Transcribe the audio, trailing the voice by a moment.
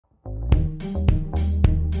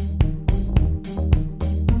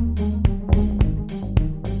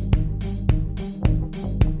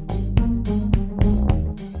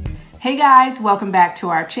Hey guys, welcome back to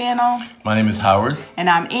our channel. My name is Howard. And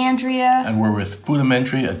I'm Andrea. And we're with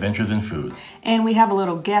Foodimentary Adventures in Food. And we have a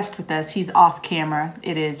little guest with us. He's off camera.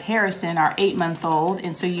 It is Harrison, our 8-month-old,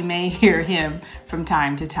 and so you may hear him from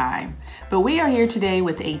time to time. But we are here today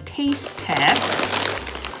with a taste test.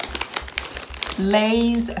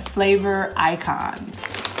 Lay's Flavor Icons.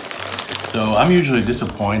 So I'm usually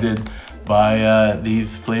disappointed by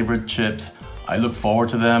these flavored chips. I look forward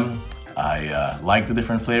to them. I like the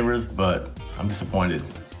different flavors, but I'm disappointed.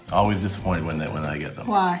 Always disappointed when I get them.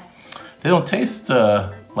 Why? They don't taste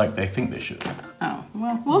like they think they should. Oh,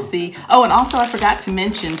 well, we'll see. Oh, and also I forgot to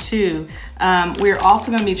mention too, we're also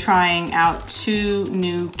going to be trying out 2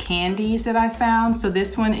 new candies that I found. So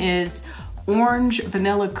this one is Orange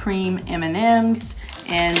Vanilla Cream M&Ms,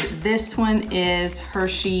 and this one is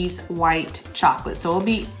Hershey's White Chocolate. So it'll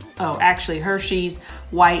be, oh, actually Hershey's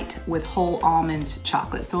White with Whole Almonds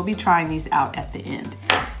Chocolate. So we'll be trying these out at the end.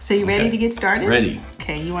 So you ready to get started? Ready.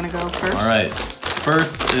 Okay, you want to go first? All right.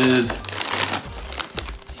 First is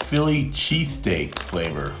Philly cheesesteak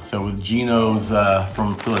flavor. So with Gino's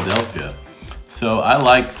from Philadelphia. So I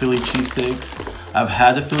like Philly cheesesteaks. I've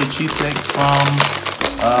had the Philly cheesesteaks from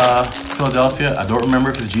Philadelphia. I don't remember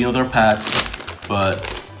if it's Gino's or Pat's,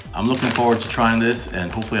 but I'm looking forward to trying this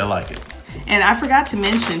and hopefully I like it. And I forgot to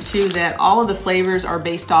mention too that all of the flavors are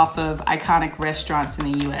based off of iconic restaurants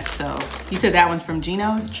in the US. So you said that one's from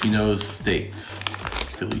Gino's? Gino's Steaks.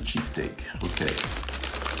 Philly cheesesteak. Okay.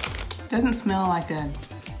 Doesn't smell like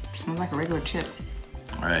smells like a regular chip.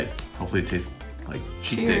 All right. Hopefully it tastes like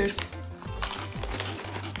cheesesteak. Cheers.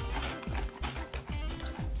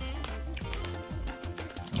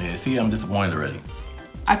 Yeah, see, I'm disappointed already.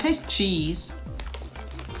 I taste cheese.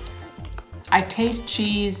 I taste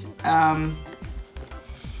cheese. That's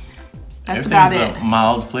about it. Everything's a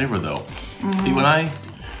mild flavor though. See, when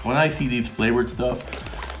I see these flavored stuff,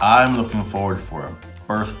 I'm looking forward for a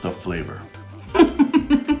burst of flavor.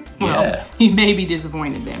 Well, yeah. You may be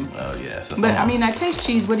disappointed then. Well, yes. But I mean, I taste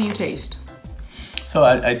cheese. What do you taste? So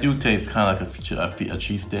I do taste kind of like a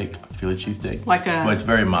cheesesteak, a Philly cheesesteak. Like a. But it's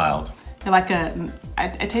very mild. Like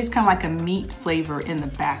it tastes kind of like a meat flavor in the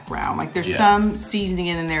background. Like there's some seasoning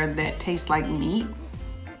in there that tastes like meat,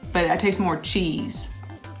 but I taste more cheese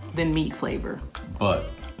than meat flavor.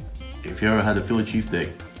 But if you ever had a Philly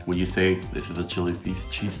cheesesteak, would you say this is a chili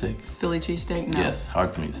cheesesteak? Philly cheesesteak? No. Yes,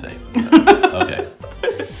 hard for me to say. Okay.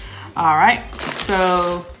 All right,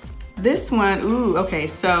 so this one, ooh, okay,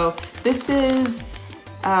 so this is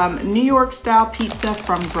New York style pizza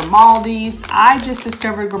from Grimaldi's. I just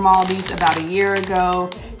discovered Grimaldi's about a year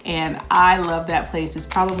ago and I love that place. It's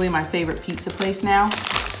probably my favorite pizza place now.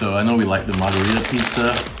 So I know we like the margarita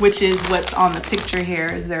pizza. Which is what's on the picture here,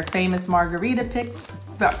 is their famous margarita pizza.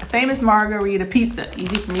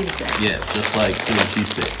 Easy for me to say. Yes, just like Philly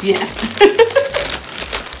cheesesteak. Yes.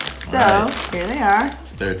 So, here they are.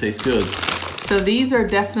 There, it tastes good. So these are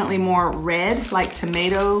definitely more red, like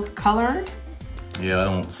tomato colored. Yeah, I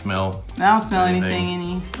don't smell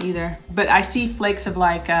anything either. But I see flakes of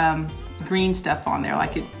like green stuff on there,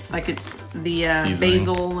 like it's the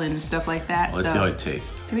basil and stuff like that. Let's see how it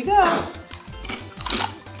tastes. Here we go.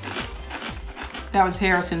 That was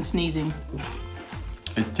Harrison sneezing.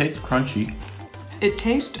 It tastes crunchy. It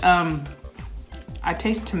tastes, I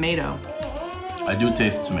taste tomato. I do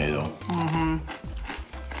taste tomato.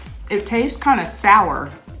 It tastes kind of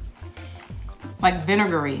sour, like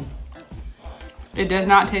vinegary. It does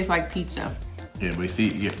not taste like pizza. Yeah, but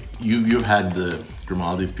see, you've had the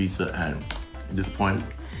Grimaldi's pizza and disappointed?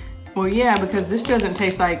 Well, yeah, because this doesn't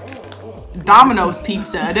taste like Domino's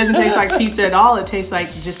pizza. It doesn't taste like pizza at all. It tastes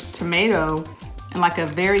like just tomato and like a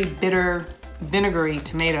very bitter vinegary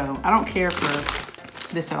tomato. I don't care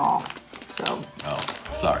for this at all, so. Oh,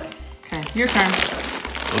 sorry. Okay, your turn.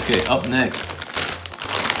 Okay, up next,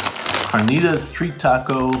 Carnitas Street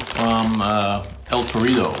Taco from El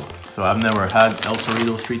Torito. So I've never had El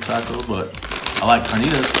Torito Street Taco, but I like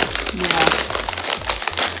carnitas. Yeah.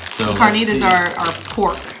 So carnitas are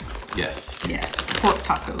pork. Yes. Yes, pork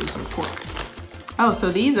tacos or pork. Oh, so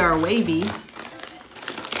these are wavy.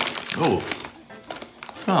 Oh,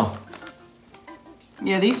 smell.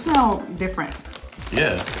 Yeah, these smell different.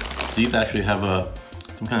 Yeah, these actually have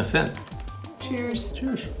some kind of scent. Cheers.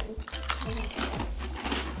 Cheers.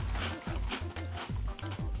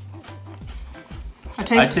 I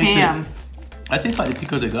taste ham. I taste like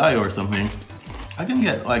pico de gallo or something. I can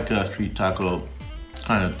get like a street taco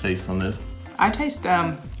kind of taste on this. I taste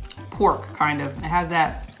pork, kind of. It has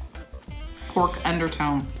that pork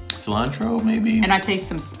undertone. Cilantro, maybe? And I taste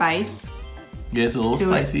some spice. Yeah, it's a little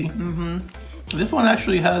spicy. This one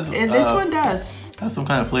actually has... This one does. Has some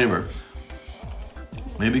kind of flavor.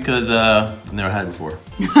 Maybe because I've never had it before.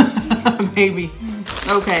 Maybe.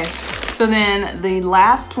 Okay. So then the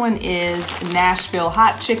last one is Nashville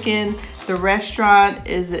Hot Chicken. The restaurant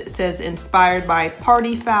is, it says, inspired by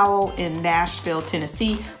Party Fowl in Nashville,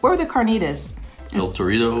 Tennessee. Where are the carnitas? El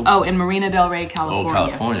Torito. Oh, in Marina Del Rey, California. Oh,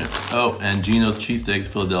 California. Oh, and Gino's Cheesesteaks,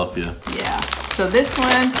 Philadelphia. Yeah. So this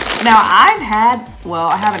one, now I've had, well,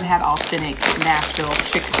 I haven't had authentic Nashville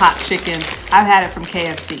hot chicken. I've had it from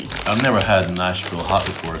KFC. I've never had Nashville hot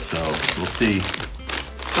before, so we'll see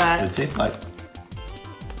But what it tastes like.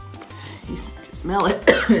 you can smell it.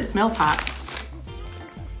 It smells hot.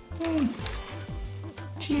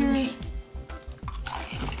 Cheers.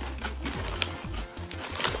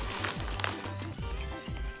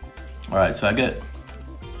 All right, so I get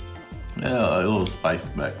a little spice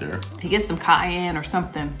back there. You get some cayenne or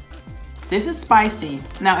something. This is spicy.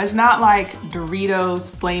 Now, it's not like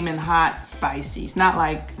Doritos Flamin' Hot spicy. It's not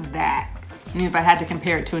like that. I mean, if I had to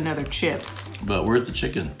compare it to another chip. But where's the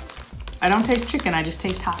chicken? I don't taste chicken, I just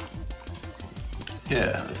taste hot.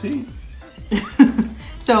 Yeah, see?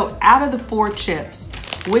 So, out of the 4 chips,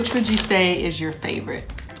 which would you say is your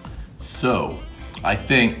favorite? So, I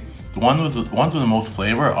think the ones with the most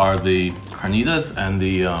flavor are the carnitas and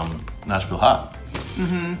the Nashville hot.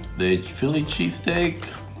 The Philly cheesesteak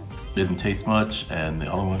didn't taste much, and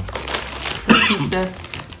the other one, Pizza.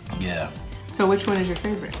 yeah. So which one is your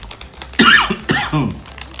favorite?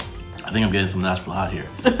 I think I'm getting some Nashville hot here.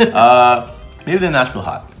 Maybe the Nashville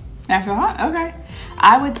hot. Nashville hot, okay.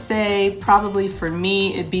 I would say probably for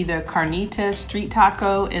me, it'd be the carnita street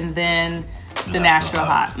taco and then the Nashville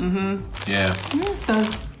hot. Yeah. So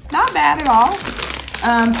not bad at all.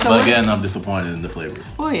 But again, I'm disappointed in the flavors.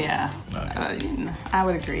 Well, yeah, Okay. I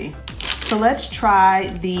would agree. So let's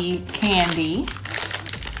try the candy.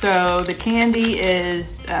 So the candy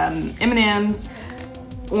is M&M's,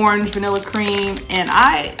 orange vanilla cream, and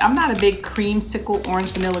I'm not a big creamsicle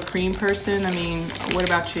orange vanilla cream person. I mean, what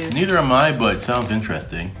about you? Neither am I, but it sounds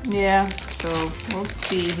interesting. Yeah, so we'll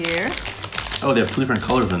see here. Oh, they have 2 different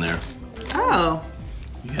colors in there. Oh,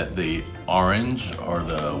 You get the orange or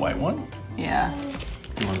the white one. yeah.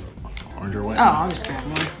 You want orange or white? Oh, I'll just grab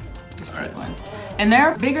one. Just take one. And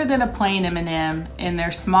they're bigger than a plain M&M, and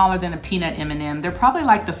they're smaller than a peanut M&M. They're probably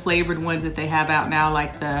like the flavored ones that they have out now,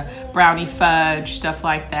 like the brownie fudge, stuff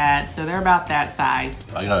like that. So they're about that size.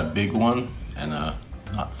 I got a big one and a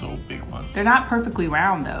not so big one. They're not perfectly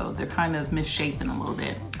round though. They're kind of misshapen a little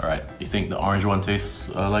bit. All right, you think the orange one tastes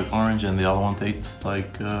like orange and the other one tastes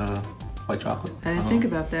like white chocolate? I didn't think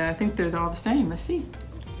about that. I think they're all the same. Let's see.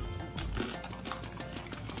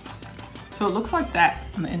 So it looks like that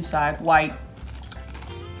on the inside, white.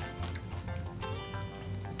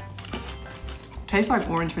 Tastes like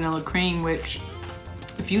orange vanilla cream, which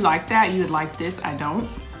if you like that, you would like this. I don't.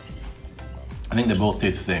 I think they both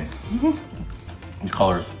taste the same. The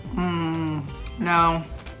colors. No.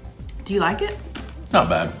 Do you like it? Not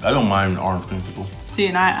bad. I don't mind orange creamsicle. See,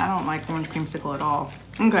 and I don't like orange creamsicle at all.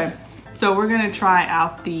 Okay, so we're gonna try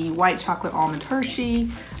out the white chocolate almond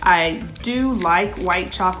Hershey. I do like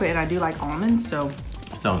white chocolate and I do like almonds, so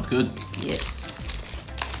Sounds good. yes.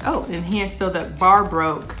 Oh, and here, so the bar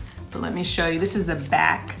broke, but let me show you. This is the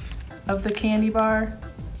back of the candy bar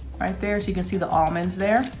right there, so you can see the almonds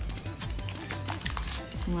there.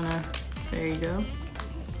 There you go.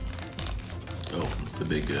 Oh, it's a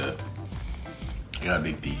big, I got a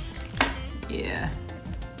big piece. Yeah.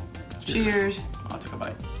 Cheers. I'll take a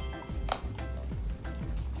bite.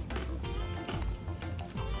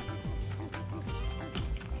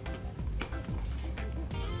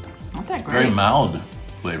 Not that great. Very mild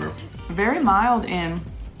flavor. Very mild and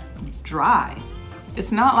dry.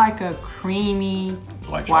 It's not like a creamy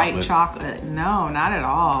white chocolate. No, not at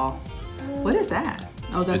all. What is that?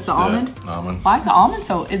 Oh, that's the almond? Almond. Why is the almond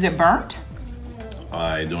so, is it burnt?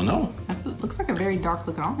 I don't know. That looks like a very dark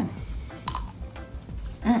looking almond.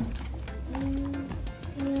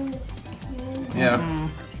 Yeah.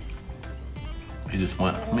 It just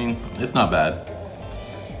went, I mean, it's not bad.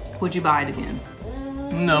 Would you buy it again?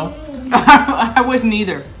 No. I wouldn't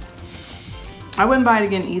either. I wouldn't buy it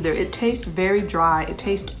again either. It tastes very dry. It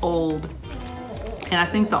tastes old. And I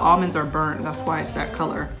think the almonds are burnt. That's why it's that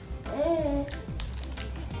color.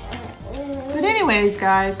 But anyways,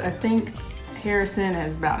 guys, I think Harrison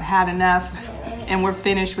has about had enough and we're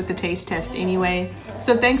finished with the taste test anyway.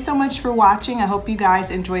 So thanks so much for watching. I hope you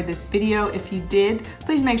guys enjoyed this video. If you did,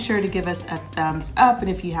 please make sure to give us a thumbs up. And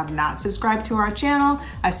if you have not subscribed to our channel,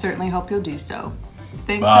 I certainly hope you'll do so.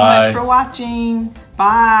 Thanks so much for watching.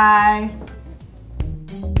 Bye.